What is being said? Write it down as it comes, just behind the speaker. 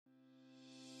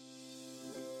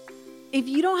If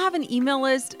you don't have an email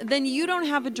list, then you don't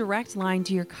have a direct line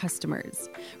to your customers.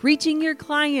 Reaching your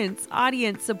clients,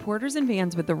 audience, supporters, and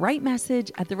fans with the right message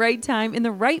at the right time in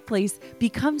the right place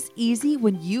becomes easy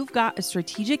when you've got a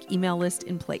strategic email list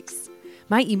in place.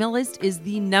 My email list is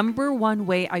the number one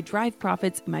way I drive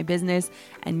profits in my business,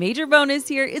 and major bonus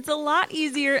here, it's a lot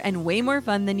easier and way more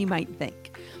fun than you might think.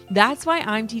 That's why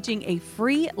I'm teaching a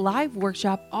free live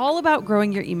workshop all about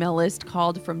growing your email list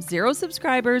called From Zero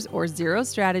Subscribers or Zero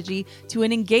Strategy to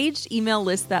an Engaged Email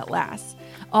List That Lasts.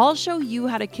 I'll show you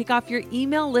how to kick off your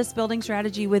email list building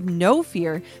strategy with no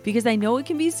fear, because I know it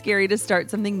can be scary to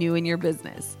start something new in your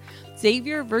business. Save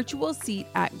your virtual seat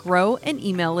at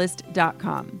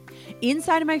growanemaillist.com.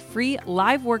 Inside of my free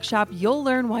live workshop, you'll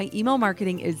learn why email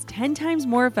marketing is 10 times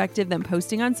more effective than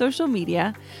posting on social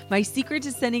media, my secret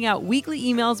to sending out weekly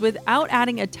emails without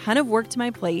adding a ton of work to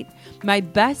my plate, my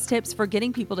best tips for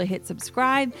getting people to hit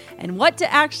subscribe, and what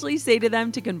to actually say to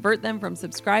them to convert them from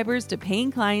subscribers to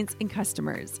paying clients and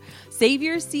customers. Save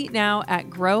your seat now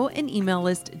at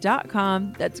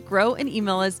growanemaillist.com. That's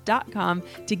growanemaillist.com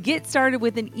to get started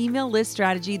with an email list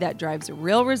strategy that drives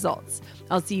real results.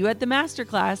 I'll see you at the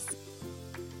masterclass.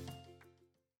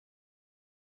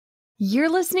 You're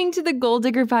listening to the Goal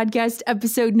Digger Podcast,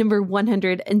 episode number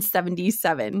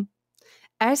 177.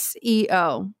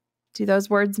 SEO. Do those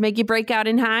words make you break out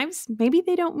in hives? Maybe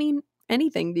they don't mean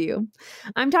anything to you.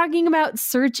 I'm talking about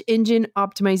search engine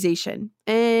optimization,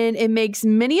 and it makes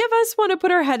many of us want to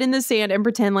put our head in the sand and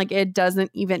pretend like it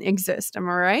doesn't even exist. Am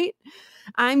I right?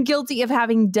 I'm guilty of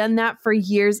having done that for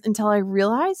years until I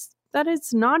realized that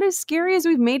it's not as scary as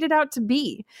we've made it out to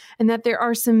be, and that there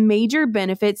are some major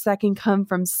benefits that can come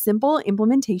from simple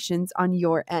implementations on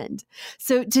your end.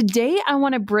 So today I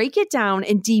want to break it down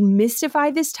and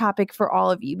demystify this topic for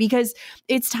all of you, because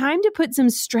it's time to put some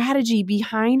strategy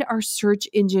behind our search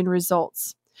engine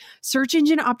results. Search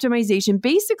engine optimization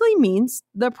basically means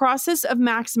the process of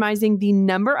maximizing the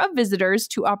number of visitors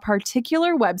to a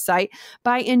particular website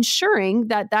by ensuring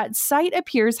that that site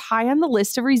appears high on the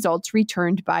list of results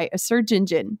returned by a search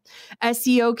engine.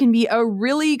 SEO can be a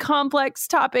really complex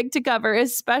topic to cover,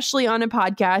 especially on a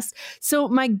podcast. So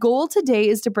my goal today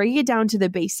is to break it down to the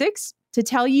basics, to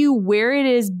tell you where it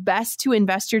is best to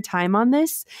invest your time on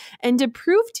this, and to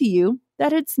prove to you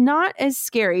that it's not as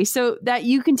scary so that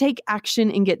you can take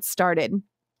action and get started.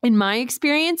 In my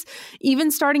experience, even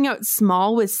starting out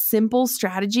small with simple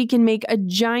strategy can make a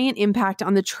giant impact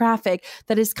on the traffic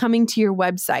that is coming to your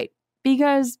website.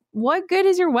 Because what good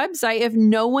is your website if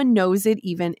no one knows it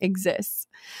even exists?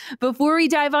 Before we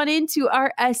dive on into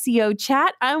our SEO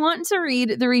chat, I want to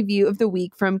read the review of the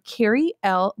week from Carrie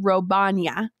L.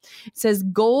 Robania. It says,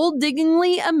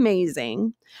 gold-diggingly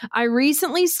amazing. I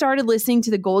recently started listening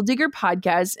to the Gold Digger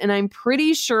podcast, and I'm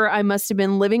pretty sure I must have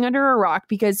been living under a rock,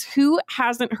 because who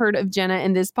hasn't heard of Jenna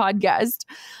in this podcast?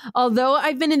 Although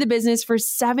I've been in the business for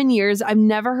 7 years, I've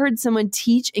never heard someone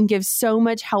teach and give so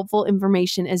much helpful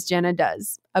information as Jenna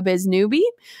does. A biz newbie?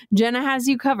 Jenna has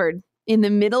you covered. In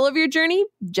the middle of your journey?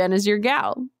 Jenna's your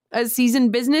gal. A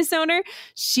seasoned business owner?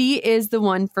 She is the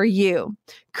one for you.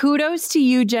 Kudos to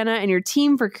you, Jenna, and your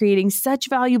team for creating such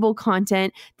valuable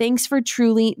content. Thanks for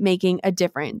truly making a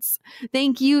difference.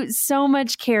 Thank you so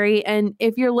much, Carrie. And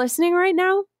if you're listening right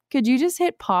now, could you just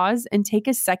hit pause and take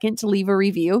a second to leave a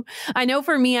review? I know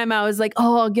for me, I'm always like,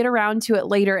 oh, I'll get around to it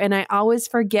later, and I always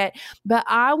forget. But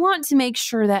I want to make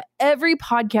sure that every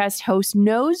podcast host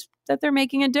knows that they're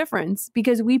making a difference,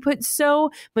 because we put so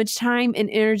much time and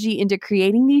energy into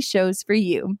creating these shows for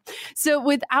you. So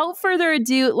without further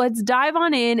ado, let's dive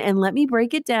on in and let me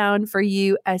break it down for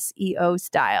you SEO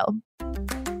style.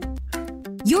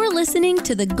 You're listening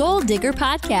to the Goal Digger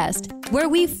Podcast, where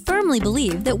we firmly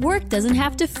believe that work doesn't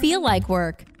have to feel like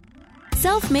work.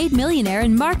 Self-made millionaire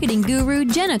and marketing guru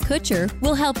Jenna Kutcher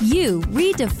will help you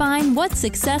redefine what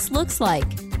success looks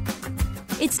like.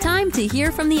 It's time to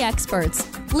hear from the experts,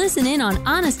 listen in on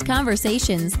honest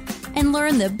conversations, and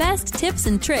learn the best tips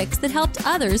and tricks that helped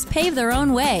others pave their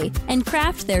own way and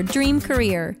craft their dream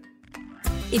career.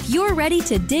 If you're ready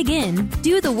to dig in,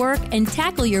 do the work, and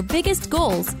tackle your biggest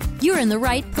goals, you're in the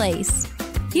right place.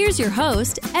 Here's your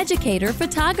host, educator,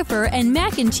 photographer, and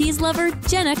mac and cheese lover,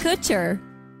 Jenna Kutcher.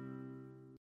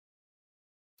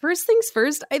 First things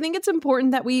first, I think it's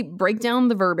important that we break down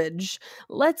the verbiage.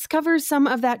 Let's cover some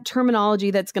of that terminology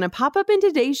that's going to pop up in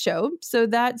today's show so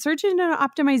that search engine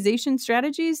optimization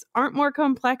strategies aren't more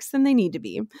complex than they need to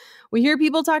be. We hear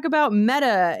people talk about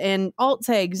meta and alt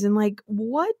tags and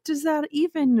what does that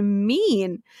even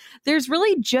mean? There's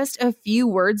really just a few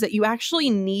words that you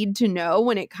actually need to know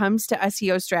when it comes to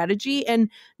SEO strategy, and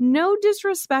no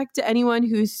disrespect to anyone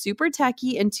who's super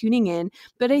techie and tuning in,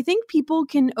 but I think people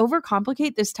can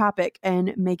overcomplicate this topic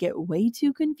and make it way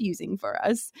too confusing for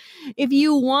us. If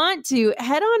you want to,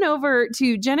 head on over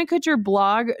to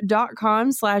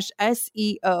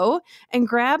jennakutcherblog.com/SEO and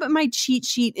grab my cheat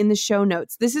sheet in the show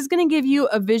notes. This is going to give you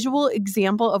a visual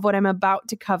example of what I'm about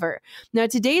to cover. Now,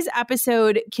 today's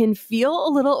episode can feel a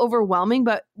little overwhelming,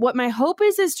 but what my hope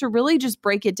is to really just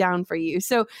break it down for you.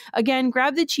 So again,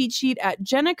 grab the cheat sheet at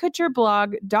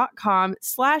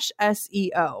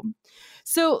jennakutcherblog.com/SEO.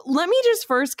 So let me just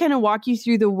first kind of walk you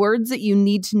through the words that you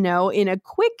need to know in a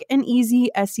quick and easy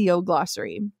SEO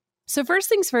glossary. So first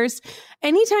things first,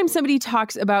 anytime somebody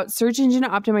talks about search engine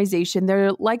optimization,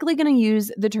 they're likely going to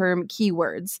use the term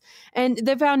keywords. And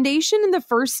the foundation and the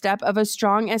first step of a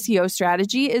strong SEO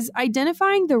strategy is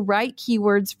identifying the right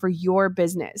keywords for your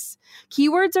business.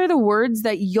 Keywords are the words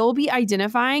that you'll be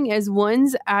identifying as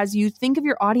ones as you think of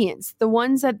your audience, the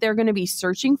ones that they're going to be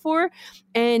searching for,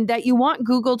 and that you want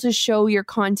Google to show your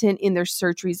content in their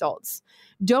search results.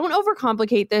 Don't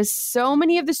overcomplicate this. So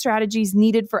many of the strategies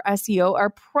needed for SEO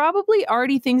are probably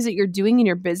already things that you're doing in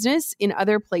your business in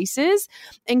other places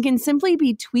and can simply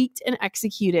be tweaked and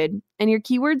executed. And your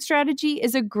keyword strategy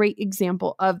is a great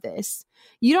example of this.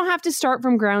 You don't have to start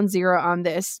from ground zero on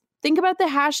this. Think about the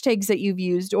hashtags that you've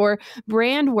used or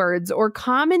brand words or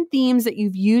common themes that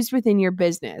you've used within your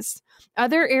business.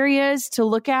 Other areas to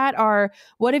look at are,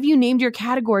 what have you named your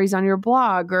categories on your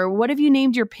blog, or what have you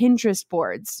named your Pinterest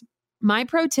boards? My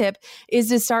pro tip is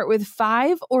to start with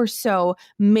 5 or so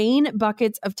main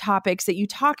buckets of topics that you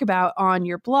talk about on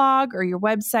your blog or your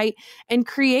website and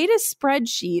create a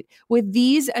spreadsheet with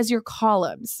these as your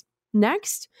columns.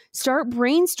 Next, start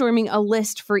brainstorming a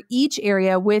list for each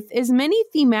area with as many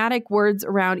thematic words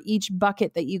around each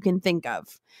bucket that you can think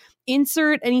of.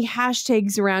 Insert any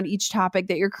hashtags around each topic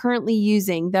that you're currently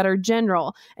using that are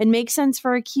general and make sense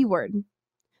for a keyword.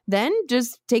 Then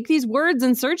just take these words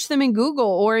and search them in Google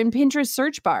or in Pinterest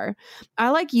search bar. I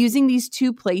like using these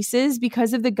two places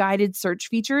because of the guided search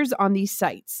features on these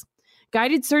sites.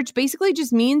 Guided search basically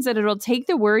just means that it'll take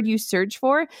the word you search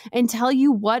for and tell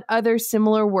you what other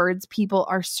similar words people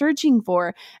are searching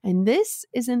for. And this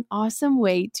is an awesome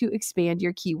way to expand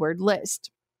your keyword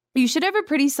list. You should have a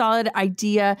pretty solid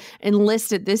idea and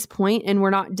list at this point, and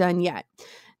we're not done yet.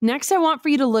 Next, I want for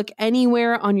you to look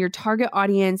anywhere on your target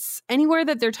audience, anywhere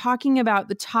that they're talking about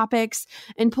the topics,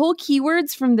 and pull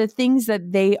keywords from the things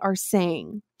that they are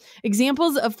saying.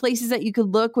 Examples of places that you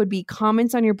could look would be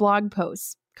comments on your blog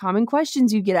posts, common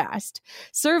questions you get asked,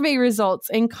 survey results,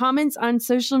 and comments on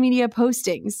social media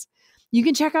postings. You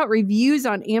can check out reviews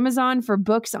on Amazon for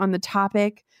books on the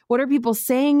topic. What are people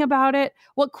saying about it?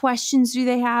 What questions do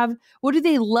they have? What do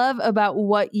they love about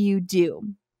what you do?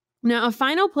 Now, a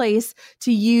final place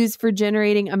to use for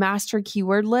generating a master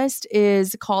keyword list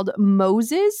is called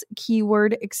Moses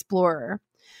Keyword Explorer.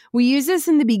 We use this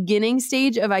in the beginning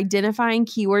stage of identifying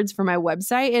keywords for my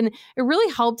website, and it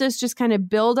really helped us just kind of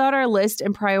build out our list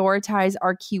and prioritize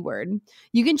our keyword.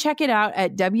 You can check it out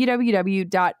at www.moz.com.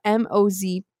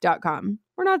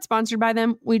 We're not sponsored by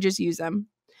them, we just use them.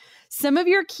 Some of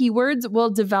your keywords will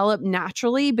develop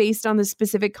naturally based on the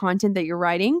specific content that you're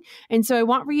writing. And so I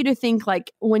want for you to think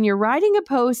when you're writing a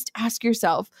post, ask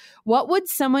yourself, what would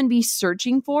someone be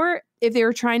searching for if they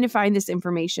were trying to find this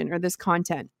information or this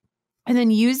content? And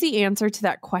then use the answer to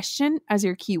that question as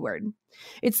your keyword.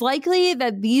 It's likely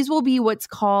that these will be what's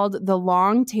called the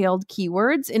long-tailed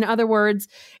keywords. In other words,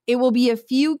 it will be a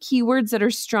few keywords that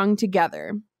are strung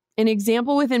together. An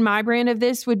example within my brand of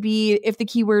this would be if the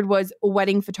keyword was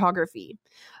wedding photography.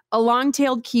 A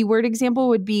long-tailed keyword example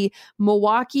would be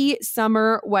Milwaukee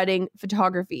summer wedding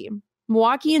photography.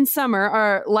 Milwaukee and summer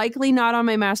are likely not on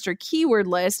my master keyword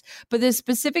list, but this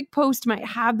specific post might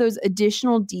have those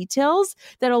additional details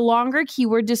that a longer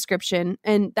keyword description,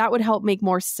 and that would help make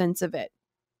more sense of it.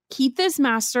 Keep this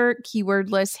master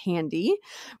keyword list handy.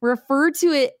 Refer to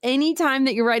it anytime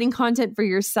that you're writing content for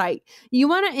your site. You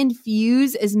want to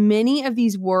infuse as many of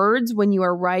these words when you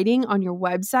are writing on your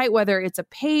website, whether it's a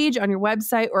page on your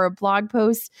website or a blog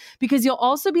post, because you'll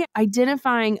also be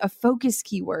identifying a focus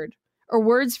keyword or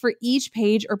words for each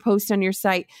page or post on your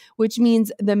site, which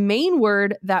means the main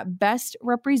word that best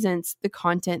represents the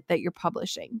content that you're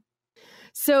publishing.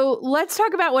 So let's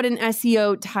talk about what an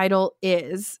SEO title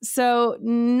is. So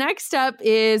next up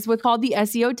is what's called the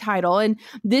SEO title. And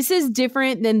this is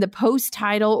different than the post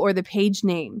title or the page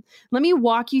name. Let me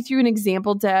walk you through an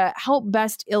example to help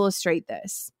best illustrate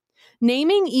this.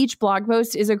 Naming each blog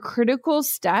post is a critical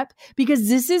step because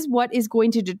this is what is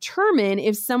going to determine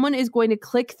if someone is going to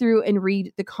click through and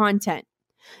read the content.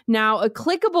 Now, a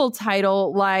clickable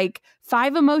title like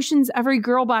 5 Emotions Every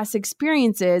Girl Boss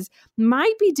Experiences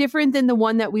might be different than the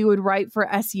one that we would write for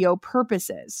SEO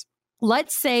purposes.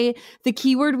 Let's say the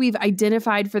keyword we've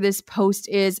identified for this post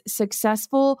is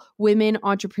successful women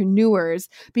entrepreneurs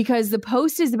because the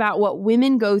post is about what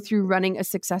women go through running a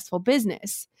successful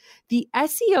business. The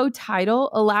SEO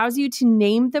title allows you to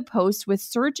name the post with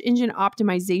search engine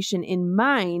optimization in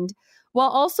mind, while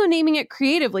also naming it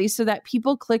creatively so that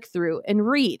people click through and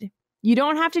read. You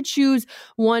don't have to choose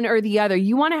one or the other.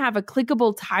 You want to have a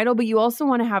clickable title, but you also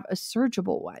want to have a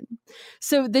searchable one.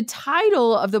 So the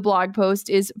title of the blog post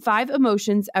is 5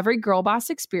 Emotions Every Girl Boss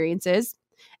Experiences,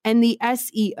 and the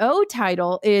SEO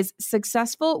title is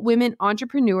Successful Women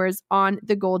Entrepreneurs on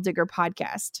the Goal Digger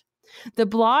Podcast. The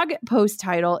blog post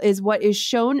title is what is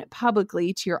shown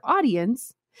publicly to your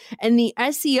audience, and the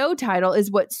SEO title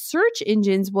is what search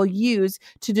engines will use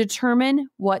to determine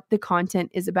what the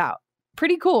content is about.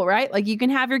 Pretty cool, right? Like you can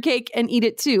have your cake and eat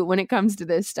it too when it comes to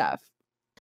this stuff.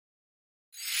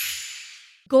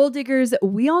 Goal diggers,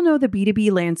 we all know the B2B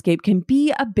landscape can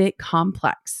be a bit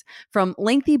complex. From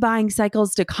lengthy buying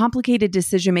cycles to complicated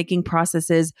decision-making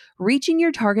processes, reaching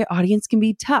your target audience can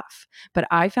be tough. But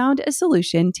I found a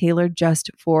solution tailored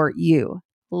just for you: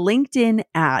 LinkedIn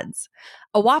ads.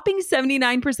 A whopping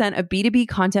 79% of B2B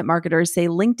content marketers say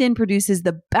LinkedIn produces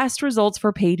the best results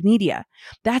for paid media.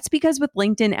 That's because with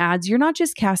LinkedIn ads, you're not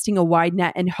just casting a wide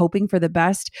net and hoping for the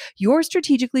best, you're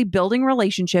strategically building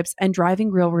relationships and driving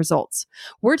real results.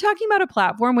 We're talking about a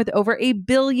platform with over 1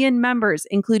 billion members,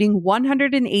 including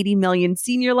 180 million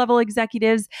senior level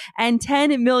executives and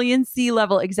 10 million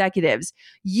C-level executives.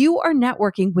 You are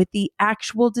networking with the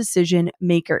actual decision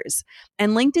makers.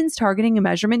 And LinkedIn's targeting and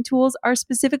measurement tools are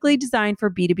specifically designed for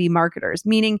B2B marketers,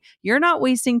 meaning you're not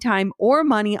wasting time or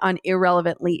money on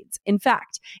irrelevant leads. In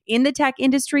fact, in the tech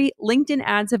industry, LinkedIn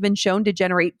ads have been shown to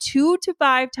generate 2 to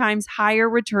 5 times higher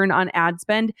return on ad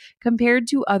spend compared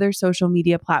to other social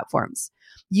media platforms.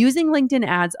 Using LinkedIn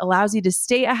ads allows you to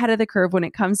stay ahead of the curve when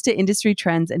it comes to industry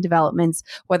trends and developments,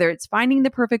 whether it's finding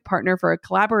the perfect partner for a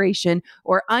collaboration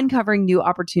or uncovering new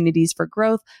opportunities for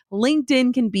growth.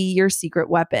 LinkedIn can be your secret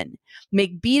weapon.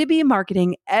 Make B2B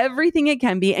marketing everything it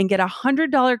can be and get a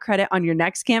 $100 credit on your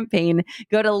next campaign.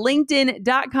 Go to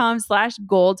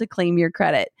linkedin.com/goal to claim your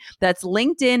credit. That's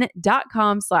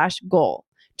linkedin.com/goal.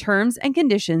 Terms and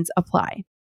conditions apply.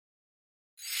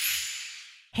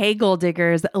 Hey, goal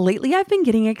diggers. Lately, I've been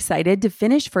getting excited to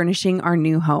finish furnishing our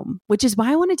new home, which is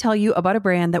why I want to tell you about a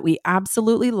brand that we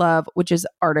absolutely love, which is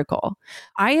Article.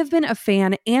 I have been a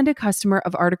fan and a customer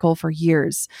of Article for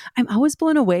years. I'm always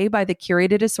blown away by the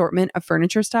curated assortment of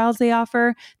furniture styles they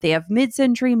offer. They have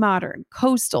mid-century modern,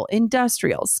 coastal,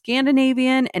 industrial,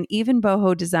 Scandinavian, and even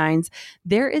boho designs.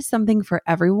 There is something for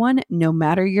everyone, no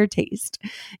matter your taste.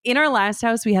 In our last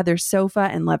house, we had their sofa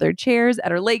and leather chairs.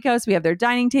 At our lake house, we have their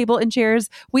dining table and chairs.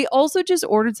 We also just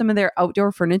ordered some of their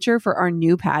outdoor furniture for our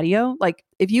new patio. Like,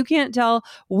 if you can't tell,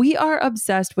 we are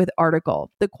obsessed with Article.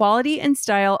 The quality and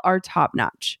style are top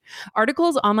notch.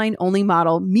 Article's online only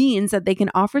model means that they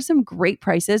can offer some great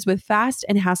prices with fast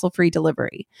and hassle-free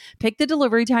delivery. Pick the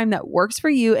delivery time that works for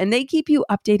you, and they keep you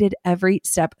updated every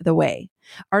step of the way.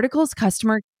 Article's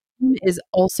customer is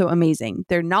also amazing.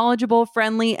 They're knowledgeable,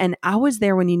 friendly, and always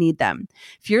there when you need them.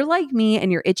 If you're like me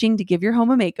and you're itching to give your home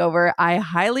a makeover, I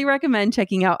highly recommend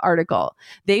checking out Article.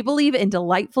 They believe in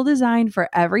delightful design for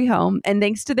every home, and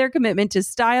thanks to their commitment to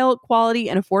style, quality,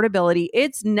 and affordability,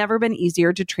 it's never been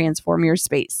easier to transform your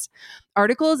space.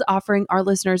 Article is offering our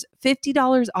listeners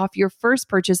 $50 off your first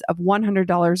purchase of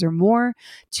 $100 or more.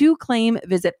 To claim,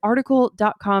 visit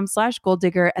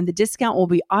article.com/goaldigger and the discount will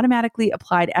be automatically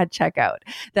applied at checkout.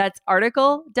 That's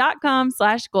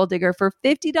article.com/goaldigger for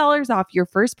 $50 off your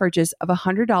first purchase of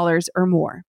 $100 or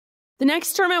more. The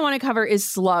next term I want to cover is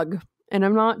slug. And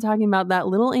I'm not talking about that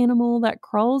little animal that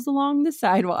crawls along the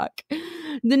sidewalk.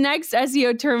 The next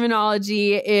SEO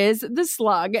terminology is the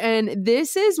slug, and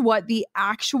this is what the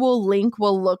actual link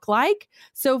will look like.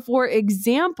 So for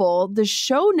example, the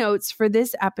show notes for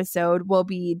this episode will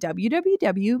be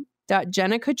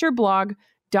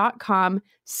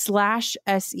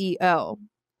www.jennakutcherblog.com/SEO.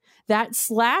 That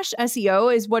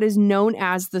 /SEO is what is known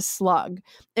as the slug.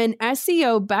 And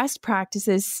SEO best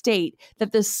practices state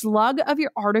that the slug of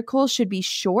your article should be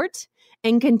short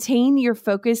and contain your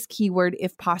focus keyword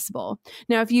if possible.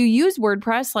 Now, if you use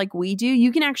WordPress like we do,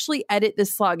 you can actually edit the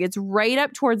slug. It's right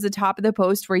up towards the top of the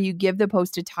post where you give the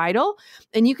post a title,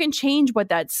 and you can change what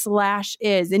that slash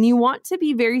is. And you want to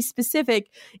be very specific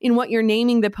in what you're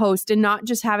naming the post and not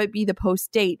just have it be the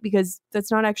post date, because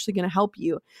that's not actually going to help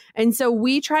you. And so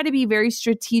we try to be very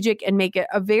strategic and make it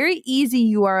a very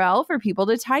easy URL for people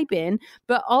to type in,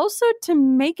 but also to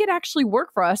make it actually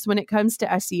work for us when it comes to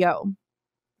SEO.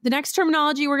 The next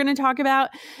terminology we're going to talk about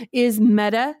is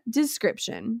meta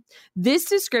description. This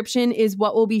description is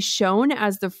what will be shown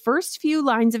as the first few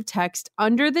lines of text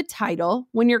under the title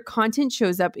when your content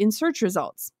shows up in search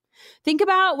results. Think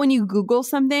about when you Google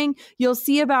something, you'll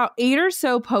see about 8 or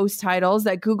so post titles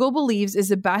that Google believes is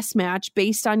the best match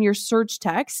based on your search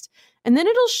text. And then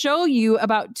it'll show you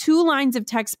about 2 lines of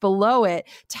text below it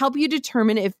to help you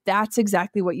determine if that's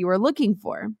exactly what you are looking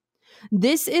for.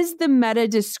 This is the meta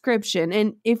description.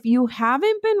 And if you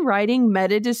haven't been writing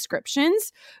meta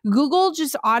descriptions, Google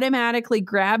just automatically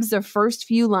grabs the first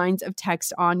few lines of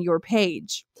text on your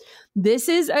page. This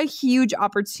is a huge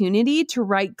opportunity to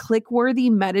write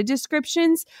click-worthy meta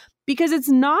descriptions because it's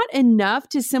not enough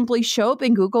to simply show up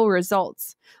in Google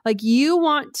results. Like, you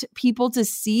want people to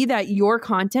see that your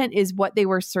content is what they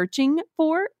were searching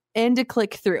for and to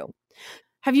click through.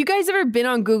 Have you guys ever been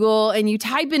on Google and you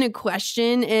type in a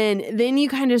question and then you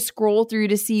kind of scroll through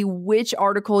to see which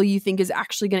article you think is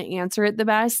actually going to answer it the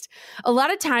best? A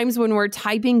lot of times when we're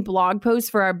typing blog posts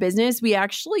for our business, we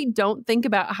actually don't think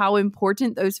about how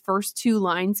important those first 2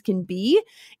 lines can be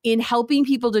in helping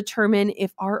people determine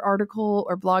if our article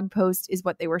or blog post is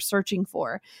what they were searching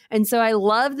for. And so I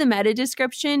love the meta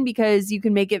description because you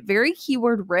can make it very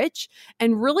keyword rich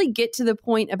and really get to the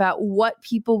point about what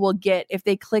people will get if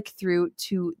they click through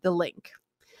to the link.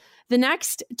 The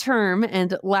next term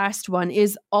and last one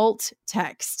is alt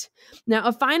text. Now,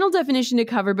 a final definition to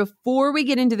cover before we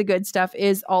get into the good stuff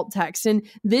is alt text. And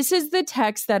this is the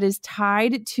text that is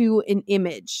tied to an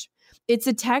image. It's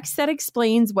a text that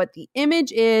explains what the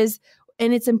image is,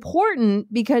 and it's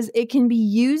important because it can be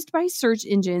used by search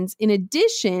engines in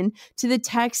addition to the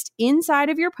text inside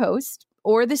of your post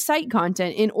or the site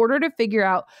content in order to figure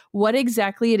out what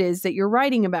exactly it is that you're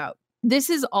writing about.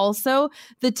 This is also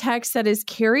the text that is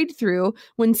carried through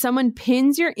when someone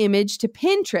pins your image to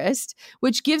Pinterest,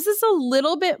 which gives us a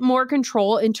little bit more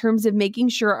control in terms of making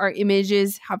sure our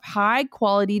images have high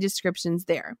quality descriptions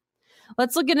there.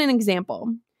 Let's look at an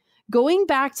example. Going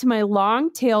back to my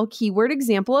long tail keyword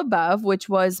example above, which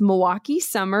was Milwaukee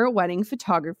summer wedding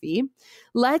photography,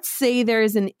 let's say there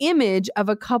is an image of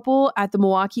a couple at the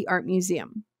Milwaukee Art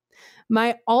Museum.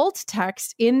 My alt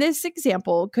text in this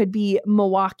example could be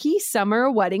Milwaukee summer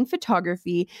wedding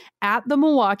photography at the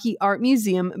Milwaukee Art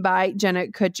Museum by Jenna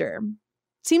Kutcher.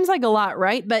 Seems like a lot,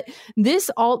 right? But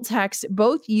this alt text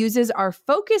both uses our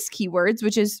focus keywords,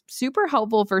 which is super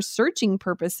helpful for searching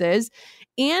purposes,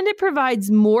 and it provides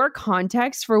more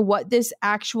context for what this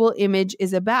actual image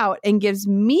is about and gives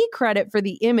me credit for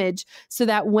the image so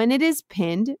that when it is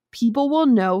pinned, people will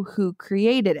know who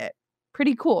created it.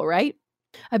 Pretty cool, right?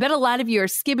 I bet a lot of you are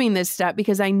skipping this step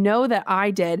because I know that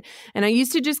I did. And I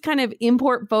used to just kind of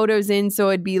import photos in. So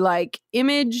it'd be like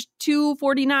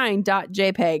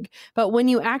image249.jpg. But when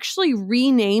you actually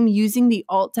rename using the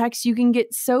alt text, you can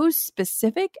get so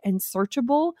specific and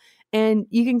searchable. And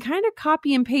you can kind of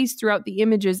copy and paste throughout the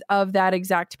images of that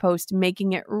exact post,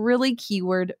 making it really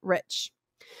keyword rich.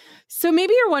 So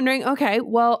maybe you're wondering, okay,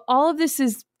 well, all of this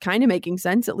is kind of making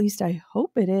sense. At least I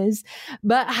hope it is.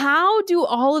 But how do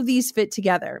all of these fit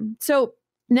together? So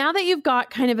now that you've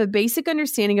got kind of a basic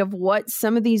understanding of what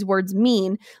some of these words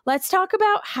mean, let's talk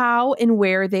about how and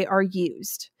where they are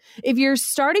used. If you're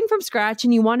starting from scratch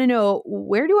and you want to know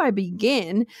where do I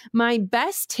begin, my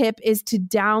best tip is to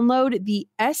download the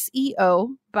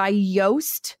SEO by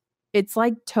Yoast. It's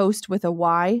like toast with a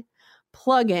Y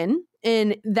plugin.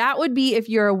 And that would be if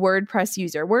you're a WordPress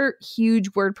user. We're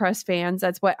huge WordPress fans.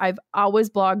 That's what I've always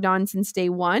blogged on since day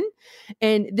one.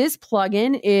 And this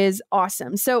plugin is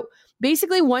awesome. So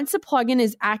basically, once the plugin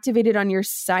is activated on your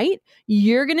site,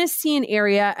 you're going to see an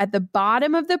area at the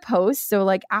bottom of the post. So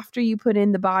like after you put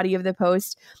in the body of the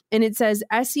post, and it says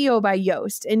SEO by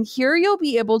Yoast. And here you'll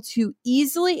be able to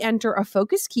easily enter a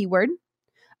focus keyword,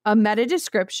 a meta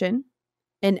description,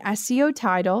 an SEO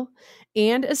title,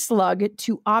 and a slug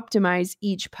to optimize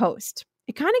each post.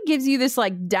 It kind of gives you this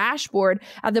like dashboard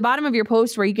at the bottom of your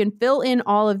post where you can fill in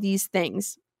all of these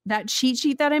things. That cheat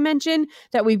sheet that I mentioned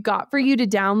that we've got for you to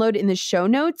download in the show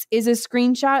notes is a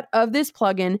screenshot of this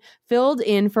plugin filled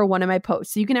in for one of my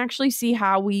posts. So you can actually see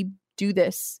how we do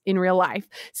this in real life.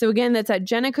 So again, that's at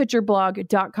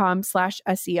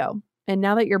jennakutcherblog.com/SEO. And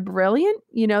now that you're brilliant,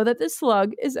 you know that the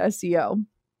slug is SEO.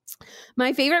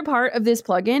 My favorite part of this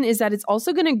plugin is that it's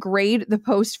also going to grade the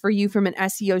post for you from an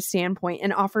SEO standpoint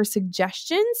and offer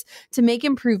suggestions to make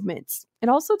improvements. It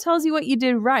also tells you what you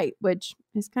did right, which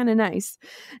is kind of nice.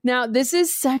 Now, this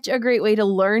is such a great way to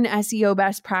learn SEO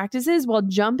best practices while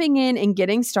jumping in and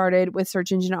getting started with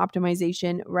search engine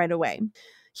optimization right away.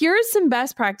 Here are some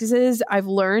best practices I've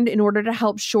learned in order to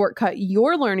help shortcut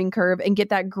your learning curve and get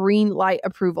that green light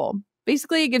approval.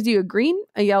 Basically, it gives you a green,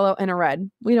 a yellow, and a red.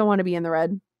 We don't want to be in the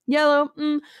red. Yellow,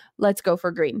 let's go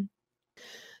for green.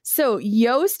 So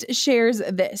Yoast shares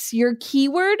this. Your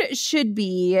keyword should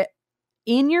be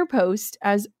in your post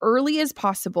as early as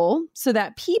possible so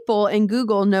that people and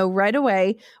Google know right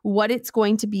away what it's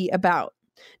going to be about.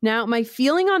 Now, my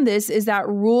feeling on this is that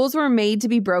rules were made to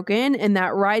be broken and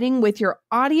that writing with your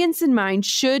audience in mind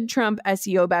should trump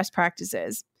SEO best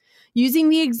practices. Using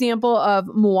the example of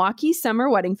Milwaukee summer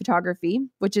wedding photography,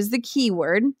 which is the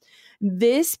keyword,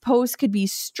 this post could be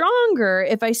stronger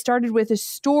if I started with a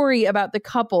story about the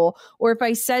couple, or if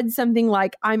I said something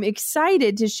like, I'm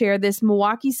excited to share this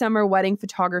Milwaukee summer wedding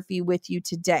photography with you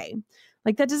today.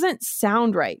 Like, that doesn't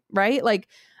sound right? Like,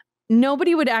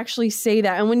 nobody would actually say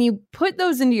that. And when you put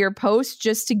those into your post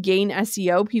just to gain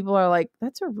SEO, people are like,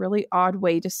 that's a really odd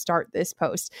way to start this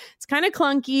post. It's kind of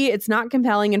clunky. It's not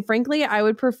compelling. And frankly, I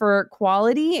would prefer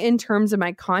quality in terms of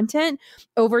my content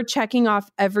over checking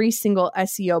off every single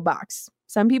SEO box.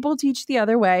 Some people teach the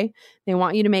other way. They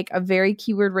want you to make a very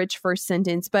keyword rich first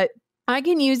sentence, but I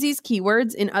can use these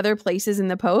keywords in other places in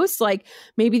the post, like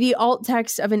maybe the alt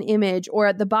text of an image, or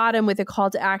at the bottom with a call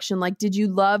to action, like, did you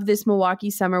love this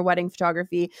Milwaukee summer wedding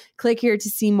photography? Click here to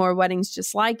see more weddings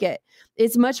just like it.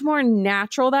 It's much more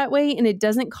natural that way, and it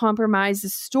doesn't compromise the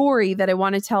story that I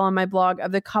want to tell on my blog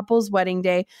of the couple's wedding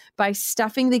day by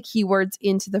stuffing the keywords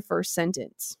into the first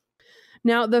sentence.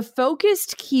 Now, the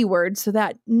focused keyword, so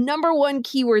that number one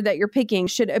keyword that you're picking,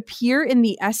 should appear in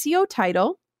the SEO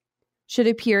title, should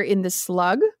appear in the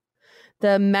slug,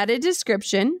 the meta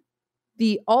description,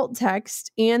 the alt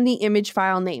text, and the image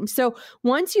file name. So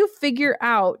once you figure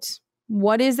out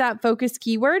what is that focused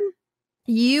keyword,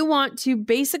 you want to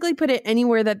basically put it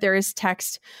anywhere that there is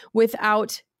text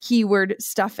without keyword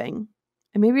stuffing.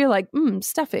 And maybe you're like,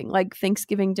 stuffing, like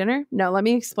Thanksgiving dinner? No, let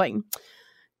me explain.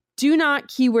 Do not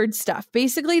keyword stuff.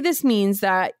 Basically, this means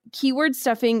that keyword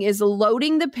stuffing is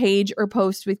loading the page or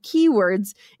post with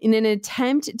keywords in an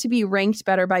attempt to be ranked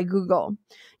better by Google.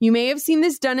 You may have seen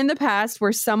this done in the past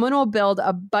where someone will build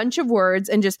a bunch of words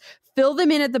and just fill them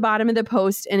in at the bottom of the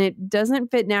post, and it doesn't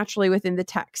fit naturally within the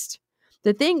text.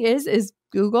 The thing is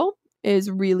Google is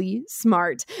really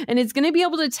smart, and it's going to be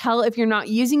able to tell if you're not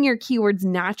using your keywords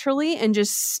naturally and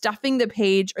just stuffing the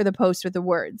page or the post with the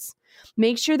words.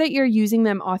 Make sure that you're using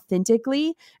them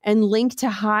authentically and link to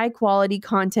high quality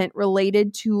content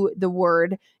related to the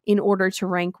word in order to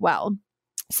rank well.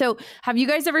 So have you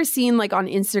guys ever seen, like, on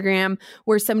Instagram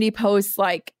where somebody posts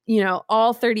like,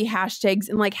 all 30 hashtags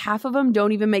and like half of them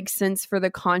don't even make sense for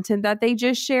the content that they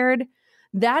just shared?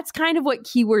 That's kind of what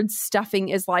keyword stuffing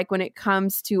is like when it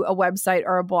comes to a website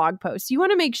or a blog post. You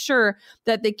want to make sure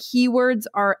that the keywords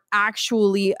are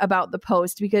actually about the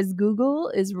post, because Google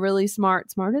is really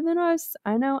smarter than us.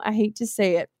 I know, I hate to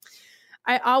say it.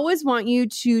 I always want you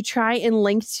to try and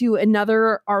link to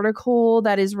another article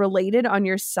that is related on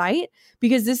your site,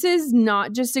 because this is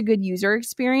not just a good user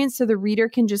experience so the reader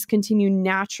can just continue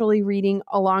naturally reading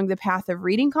along the path of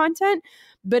reading content,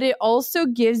 but it also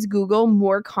gives Google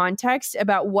more context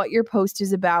about what your post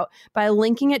is about by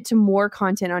linking it to more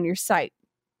content on your site.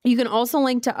 You can also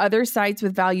link to other sites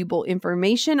with valuable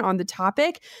information on the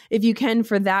topic if you can,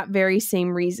 for that very same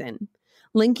reason.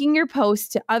 Linking your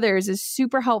post to others is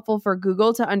super helpful for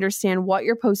Google to understand what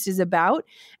your post is about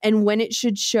and when it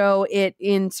should show it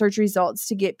in search results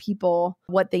to get people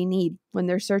what they need when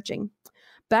they're searching.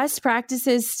 Best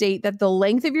practices state that the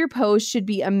length of your post should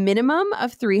be a minimum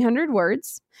of 300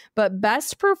 words, but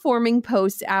best performing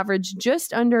posts average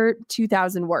just under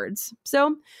 2,000 words.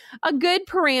 So a good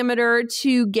parameter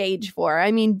to gauge for.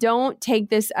 I mean, don't take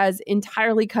this as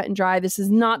entirely cut and dry. This is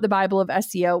not the Bible of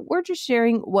SEO. We're just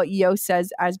sharing what Yoast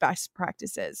says as best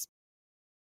practices.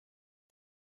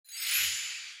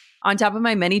 On top of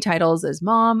my many titles as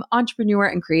mom, entrepreneur,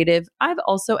 and creative, I've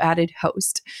also added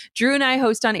host. Drew and I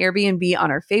host on Airbnb on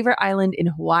our favorite island in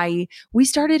Hawaii. We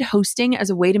started hosting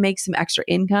as a way to make some extra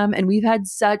income, and we've had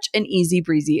such an easy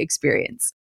breezy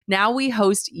experience. Now we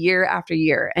host year after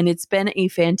year, and it's been a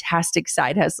fantastic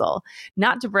side hustle.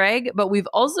 Not to brag, but we've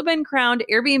also been crowned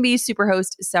Airbnb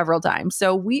Superhost several times,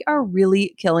 so we are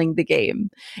really killing the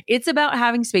game. It's about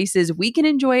having spaces we can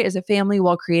enjoy as a family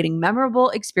while creating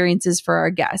memorable experiences for our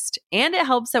guests, and it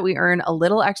helps that we earn a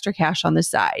little extra cash on the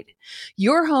side.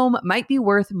 Your home might be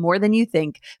worth more than you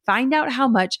think. Find out how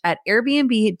much at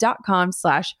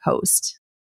airbnb.com/host.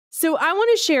 So I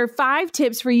want to share 5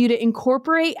 tips for you to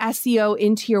incorporate SEO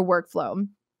into your workflow.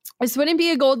 This wouldn't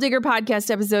be a Gold Digger podcast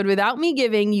episode without me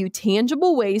giving you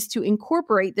tangible ways to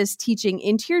incorporate this teaching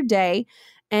into your day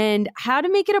and how to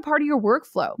make it a part of your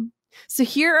workflow. So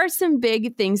here are some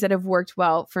big things that have worked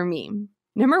well for me.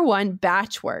 Number 1,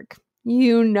 batch work.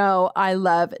 You know I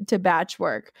love to batch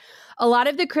work. A lot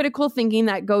of the critical thinking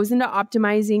that goes into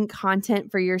optimizing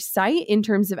content for your site in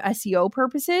terms of SEO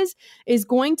purposes is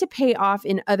going to pay off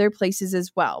in other places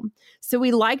as well. So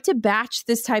we like to batch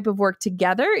this type of work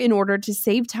together in order to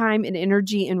save time and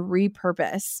energy and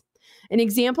repurpose. An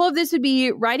example of this would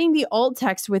be writing the alt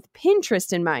text with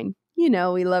Pinterest in mind. You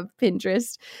know, we love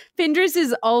Pinterest. Pinterest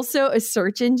is also a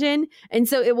search engine, and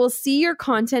so it will see your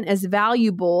content as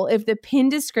valuable if the pin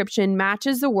description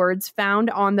matches the words found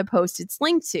on the post it's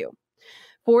linked to.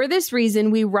 For this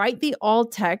reason, we write the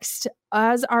alt text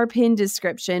as our pin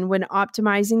description when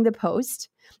optimizing the post,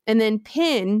 and then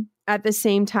pin at the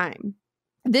same time.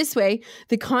 This way,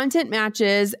 the content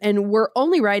matches and we're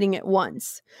only writing it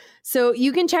once. So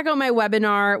you can check out my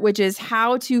webinar, which is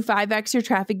how to 5x your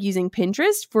traffic using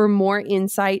Pinterest, for more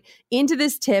insight into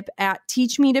this tip at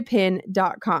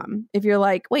teachmetopin.com. If you're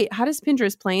like, wait, how does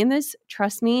Pinterest play in this?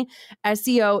 Trust me,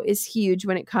 SEO is huge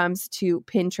when it comes to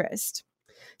Pinterest.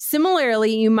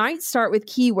 Similarly, you might start with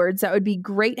keywords that would be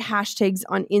great hashtags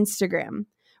on Instagram.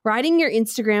 Writing your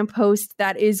Instagram post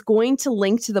that is going to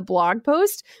link to the blog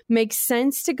post makes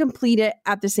sense to complete it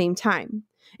at the same time.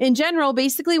 In general,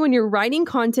 basically, when you're writing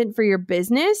content for your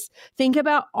business, think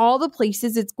about all the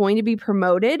places it's going to be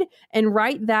promoted and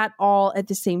write that all at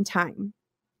the same time.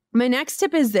 My next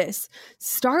tip is this: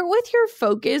 start with your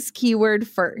focus keyword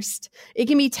first. It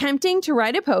can be tempting to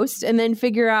write a post and then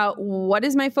figure out what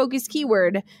is my focus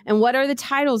keyword and what are the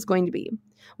titles going to be.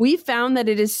 We found that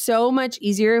it is so much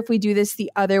easier if we do this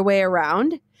the other way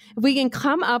around. If we can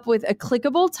come up with a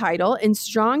clickable title and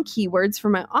strong keywords for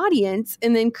my audience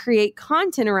and then create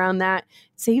content around that,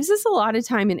 it saves us a lot of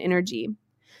time and energy.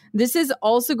 This is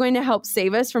also going to help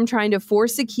save us from trying to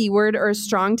force a keyword or a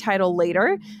strong title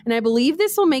later. And I believe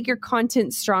this will make your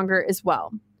content stronger as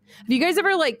well. Have you guys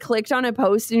ever clicked on a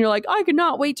post and you're like, I could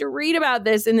not wait to read about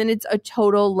this, and then it's a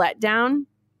total letdown?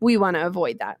 We want to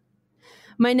avoid that.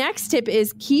 My next tip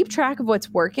is keep track of what's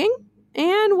working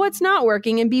and what's not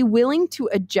working and be willing to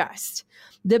adjust.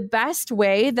 The best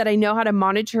way that I know how to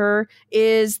monitor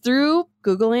is through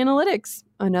Google Analytics,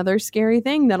 another scary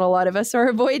thing that a lot of us are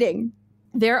avoiding.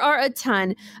 There are a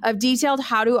ton of detailed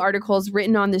how-to articles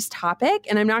written on this topic,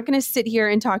 and I'm not going to sit here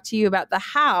and talk to you about the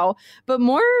how, but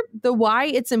more the why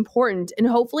it's important, and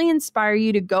hopefully inspire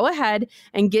you to go ahead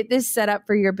and get this set up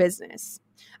for your business.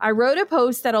 I wrote a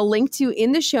post that I'll link to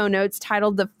in the show notes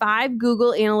titled The 5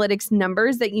 Google Analytics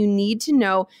Numbers That You Need to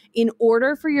Know in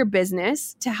Order for Your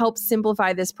Business to help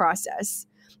simplify this process.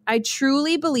 I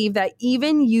truly believe that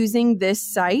even using this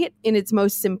site in its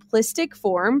most simplistic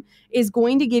form is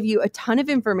going to give you a ton of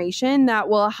information that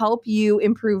will help you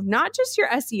improve not just your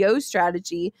SEO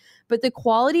strategy, but the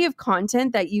quality of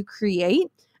content that you create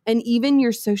and even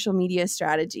your social media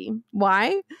strategy.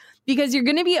 Why? Because you're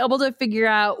going to be able to figure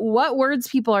out what words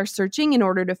people are searching in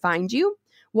order to find you,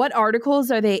 what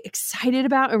articles are they excited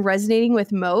about and resonating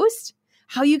with most,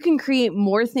 how you can create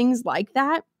more things like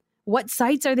that, what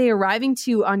sites are they arriving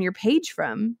to on your page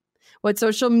from, what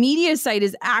social media site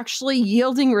is actually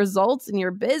yielding results in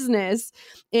your business,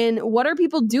 and what are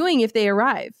people doing if they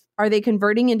arrive? Are they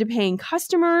converting into paying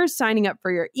customers, signing up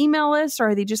for your email list, or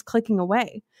are they just clicking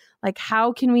away?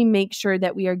 How can we make sure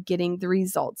that we are getting the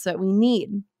results that we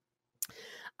need?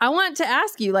 I want to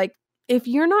ask you, if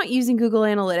you're not using Google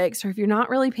Analytics or if you're not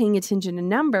really paying attention to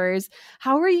numbers,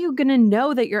 how are you going to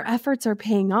know that your efforts are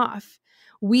paying off?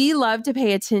 We love to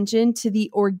pay attention to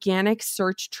the organic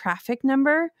search traffic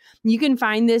number. You can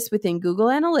find this within Google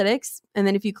Analytics. And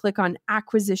then if you click on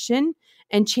acquisition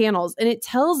and channels, and it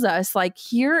tells us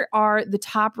here are the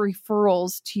top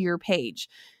referrals to your page.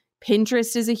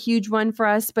 Pinterest is a huge one for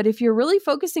us. But if you're really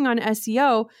focusing on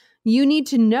SEO, you need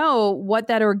to know what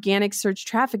that organic search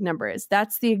traffic number is.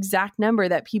 That's the exact number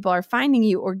that people are finding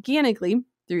you organically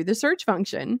through the search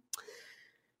function.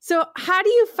 So how do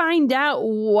you find out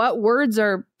what words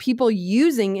are people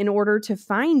using in order to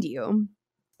find you?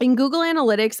 In Google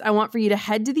Analytics, I want for you to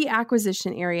head to the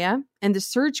acquisition area and the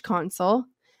search console,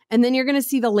 and then you're going to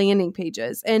see the landing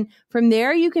pages. And from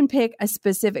there, you can pick a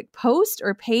specific post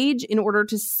or page in order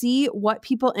to see what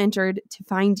people entered to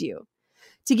find you.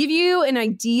 To give you an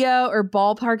idea or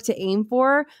ballpark to aim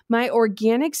for, my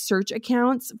organic search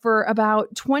accounts for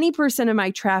about 20% of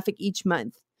my traffic each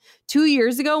month. 2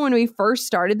 years ago, when we first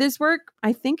started this work,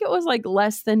 I think it was like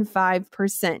less than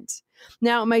 5%.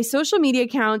 Now, my social media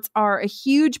accounts are a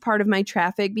huge part of my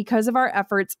traffic because of our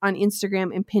efforts on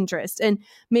Instagram and Pinterest. And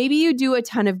maybe you do a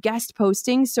ton of guest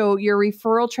posting, so your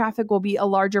referral traffic will be a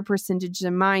larger percentage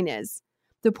than mine is.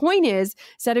 The point is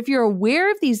that if you're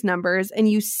aware of these numbers and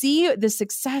you see the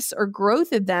success or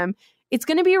growth of them, it's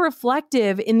going to be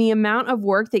reflective in the amount of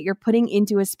work that you're putting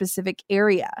into a specific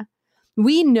area.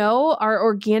 We know our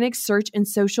organic search and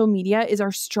social media is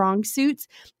our strong suits,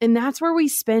 and that's where we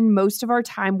spend most of our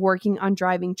time working on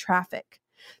driving traffic.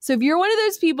 So if you're one of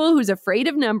those people who's afraid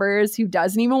of numbers, who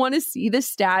doesn't even want to see the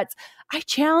stats, I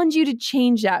challenge you to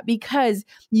change that, because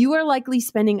you are likely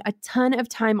spending a ton of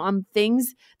time on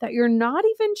things that you're not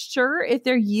even sure if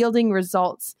they're yielding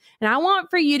results. And I want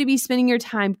for you to be spending your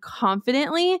time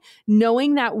confidently,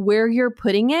 knowing that where you're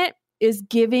putting it is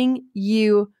giving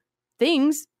you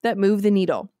things that move the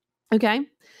needle. Okay.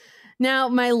 Now,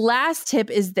 my last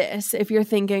tip is this. If you're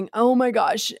thinking, oh my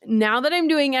gosh, now that I'm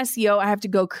doing SEO, I have to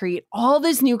go create all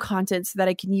this new content so that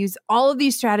I can use all of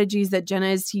these strategies that Jenna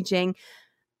is teaching,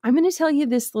 I'm going to tell you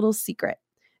this little secret.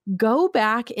 Go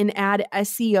back and add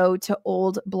SEO to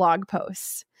old blog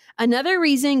posts. Another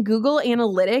reason Google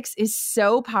Analytics is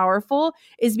so powerful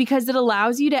is because it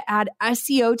allows you to add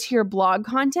SEO to your blog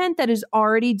content that is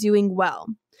already doing well.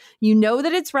 You know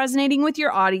that it's resonating with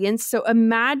your audience, so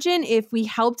imagine if we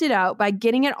helped it out by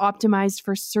getting it optimized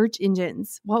for search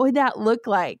engines. What would that look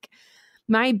like?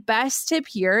 My best tip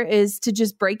here is to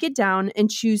just break it down and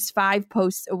choose 5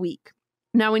 posts a week.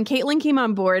 Now, when Caitlin came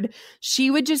on board,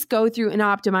 she would just go through and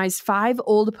optimize 5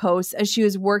 old posts as she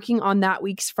was working on that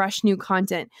week's fresh new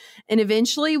content. And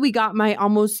eventually we got my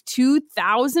almost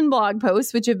 2,000 blog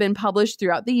posts, which have been published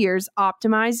throughout the years,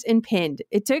 optimized and pinned.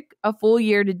 It took a full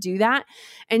year to do that.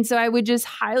 And so I would just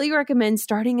highly recommend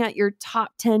starting at your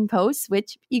top 10 posts,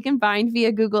 which you can find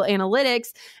via Google Analytics,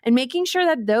 and making sure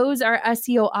that those are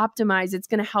SEO optimized. It's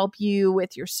going to help you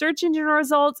with your search engine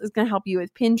results. It's going to help you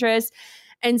with Pinterest.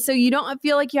 And so you don't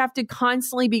feel like you have to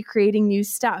constantly be creating new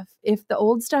stuff. If the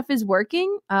old stuff is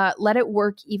working, let it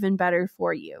work even better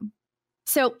for you.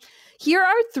 So here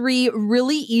are 3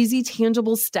 really easy,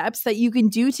 tangible steps that you can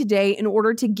do today in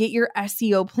order to get your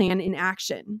SEO plan in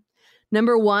action.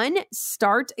 Number 1,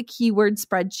 start a keyword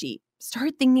spreadsheet.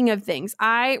 Start thinking of things.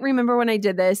 I remember when I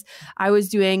did this, I was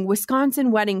doing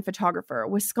Wisconsin wedding photographer,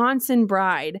 Wisconsin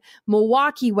bride,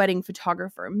 Milwaukee wedding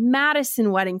photographer, Madison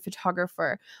wedding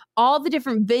photographer, all the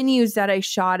different venues that I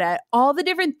shot at, all the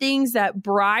different things that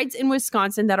brides in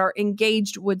Wisconsin that are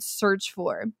engaged would search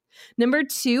for. Number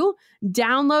 2,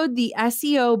 download the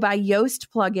SEO by Yoast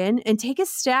plugin and take a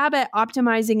stab at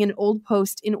optimizing an old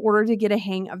post in order to get a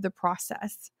hang of the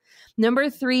process. Number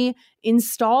 3,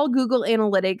 install Google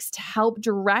Analytics to help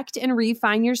direct and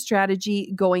refine your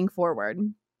strategy going forward.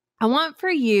 I want for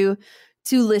you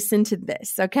to listen to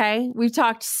this, okay? We've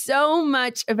talked so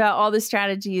much about all the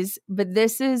strategies, but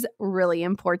this is really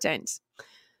important.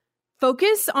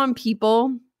 Focus on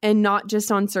people and not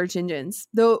just on search engines.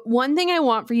 The one thing I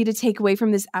want for you to take away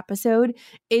from this episode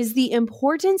is the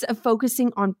importance of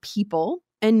focusing on people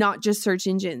and not just search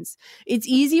engines. It's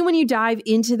easy when you dive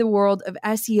into the world of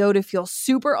SEO to feel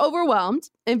super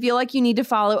overwhelmed and feel like you need to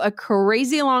follow a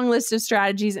crazy long list of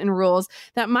strategies and rules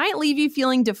that might leave you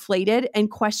feeling deflated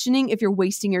and questioning if you're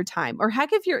wasting your time, or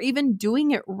heck, if you're even doing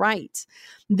it right.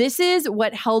 This is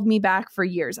what held me back for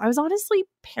years. I was honestly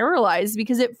paralyzed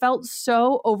because it felt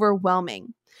so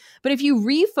overwhelming. But if you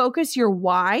refocus your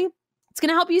why, it's going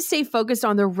to help you stay focused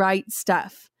on the right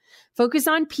stuff. Focus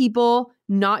on people,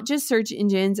 not just search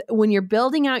engines. When you're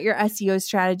building out your SEO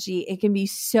strategy, it can be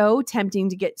so tempting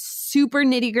to get super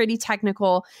nitty-gritty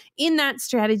technical in that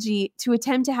strategy to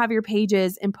attempt to have your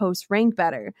pages and posts rank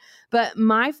better. But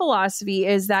my philosophy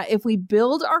is that if we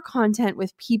build our content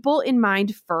with people in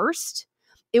mind first,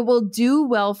 it will do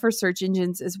well for search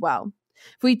engines as well.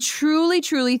 If we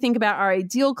truly think about our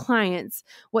ideal clients,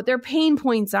 what their pain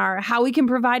points are, how we can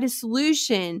provide a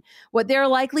solution, what they're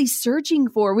likely searching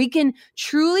for, we can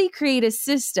truly create a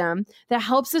system that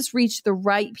helps us reach the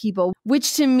right people,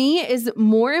 which to me is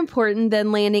more important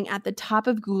than landing at the top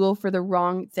of Google for the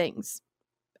wrong things.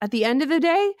 At the end of the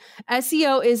day,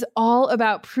 SEO is all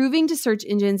about proving to search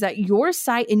engines that your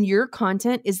site and your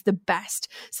content is the best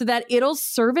so that it'll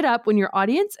serve it up when your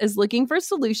audience is looking for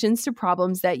solutions to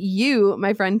problems that you,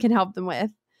 my friend, can help them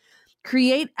with.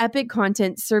 Create epic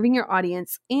content serving your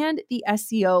audience, and the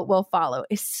SEO will follow,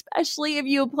 especially if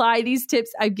you apply these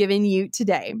tips I've given you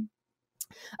today.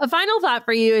 A final thought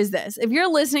for you is this. If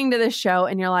you're listening to this show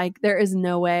and you're like, there is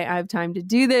no way I have time to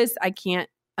do this, I can't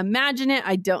imagine it,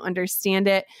 I don't understand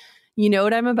it, you know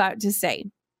what I'm about to say.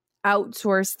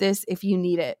 Outsource this if you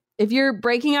need it. If you're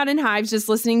breaking out in hives just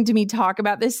listening to me talk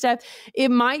about this stuff, it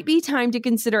might be time to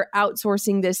consider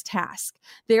outsourcing this task.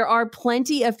 There are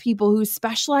plenty of people who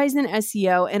specialize in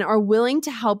SEO and are willing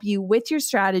to help you with your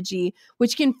strategy,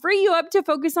 which can free you up to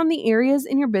focus on the areas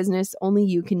in your business only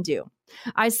you can do.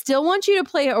 I still want you to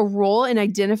play a role in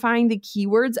identifying the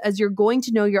keywords, as you're going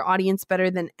to know your audience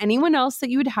better than anyone else that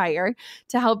you would hire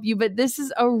to help you. But this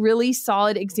is a really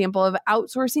solid example of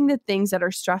outsourcing the things that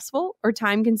are stressful or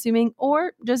time consuming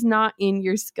or just not in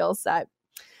your skill set.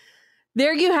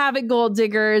 There you have it, gold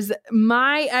diggers.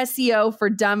 My SEO for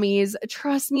dummies.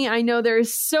 Trust me, I know there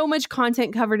is so much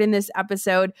content covered in this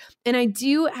episode, and I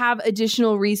do have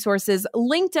additional resources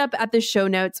linked up at the show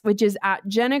notes, which is at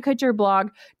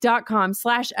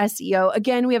jennakutcherblog.com/SEO.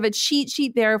 Again, we have a cheat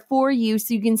sheet there for you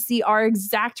so you can see our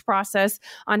exact process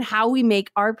on how we make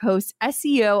our posts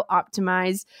SEO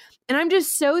optimized. And I'm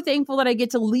just so thankful that I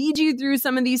get to lead you through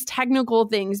some of these technical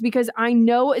things, because I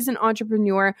know as an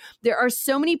entrepreneur, there are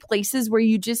so many places where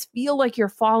you just feel like you're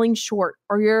falling short,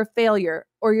 or you're a failure,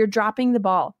 or you're dropping the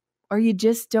ball, or you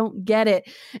just don't get it.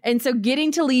 And so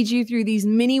getting to lead you through these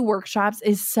mini workshops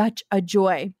is such a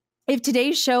joy. If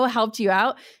today's show helped you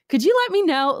out, could you let me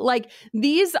know? Like,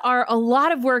 these are a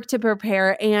lot of work to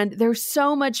prepare and they're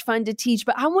so much fun to teach,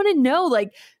 but I want to know,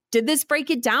 like, did this break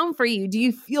it down for you? Do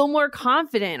you feel more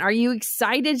confident? Are you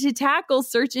excited to tackle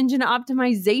search engine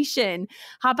optimization?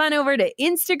 Hop on over to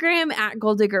Instagram at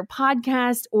Gold Digger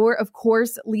Podcast, or of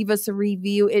course, leave us a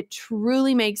review. It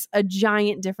truly makes a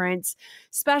giant difference.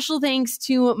 Special thanks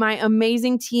to my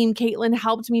amazing team. Caitlin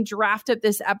helped me draft up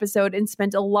this episode and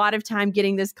spent a lot of time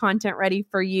getting this content ready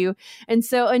for you. And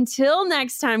so until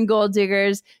next time, Gold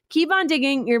Diggers, keep on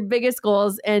digging your biggest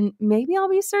goals, and maybe I'll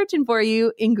be searching for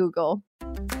you in Google.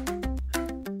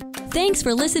 Thanks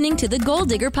for listening to the Gold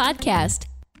Digger Podcast.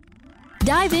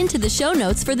 Dive into the show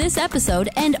notes for this episode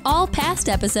and all past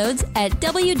episodes at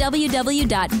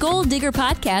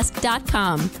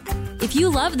www.golddiggerpodcast.com. If you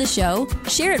love the show,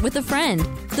 share it with a friend.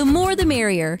 The more the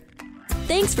merrier.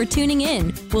 Thanks for tuning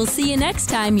in. We'll see you next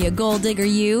time, you gold digger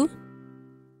you.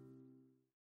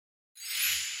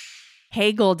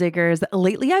 Hey, gold diggers.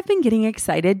 Lately, I've been getting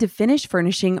excited to finish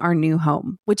furnishing our new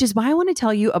home, which is why I want to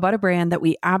tell you about a brand that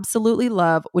we absolutely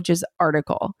love, which is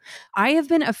Article. I have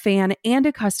been a fan and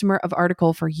a customer of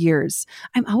Article for years.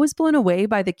 I'm always blown away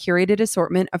by the curated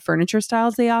assortment of furniture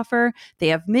styles they offer. They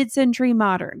have mid-century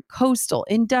modern, coastal,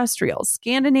 industrial,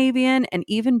 Scandinavian, and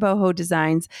even boho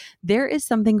designs. There is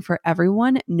something for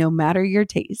everyone, no matter your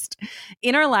taste.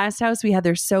 In our last house, we had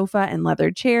their sofa and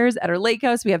leather chairs. At our lake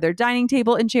house, we have their dining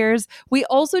table and chairs. We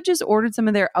also just ordered some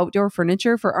of their outdoor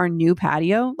furniture for our new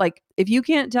patio. Like, if you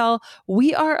can't tell,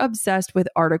 we are obsessed with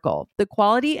Article. The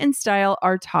quality and style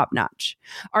are top notch.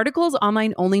 Article's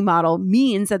online only model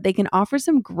means that they can offer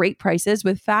some great prices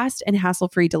with fast and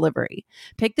hassle-free delivery.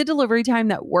 Pick the delivery time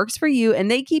that works for you, and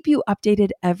they keep you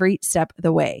updated every step of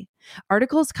the way.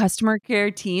 Article's customer care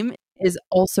team is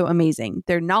also amazing.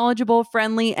 They're knowledgeable,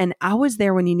 friendly, and always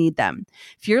there when you need them.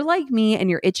 If you're like me and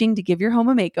you're itching to give your home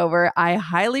a makeover, I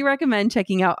highly recommend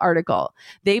checking out Article.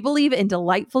 They believe in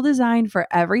delightful design for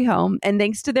every home, and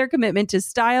thanks to their commitment to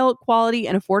style, quality,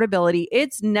 and affordability,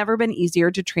 it's never been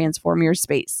easier to transform your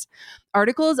space.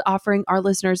 Article is offering our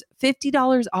listeners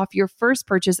 $50 off your first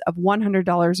purchase of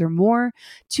 $100 or more.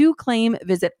 To claim,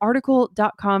 visit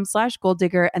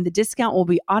article.com/golddigger, and the discount will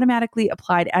be automatically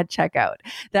applied at checkout.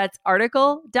 That's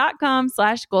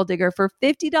article.com/golddigger for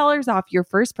 $50 off your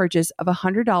first purchase of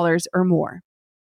 $100 or more.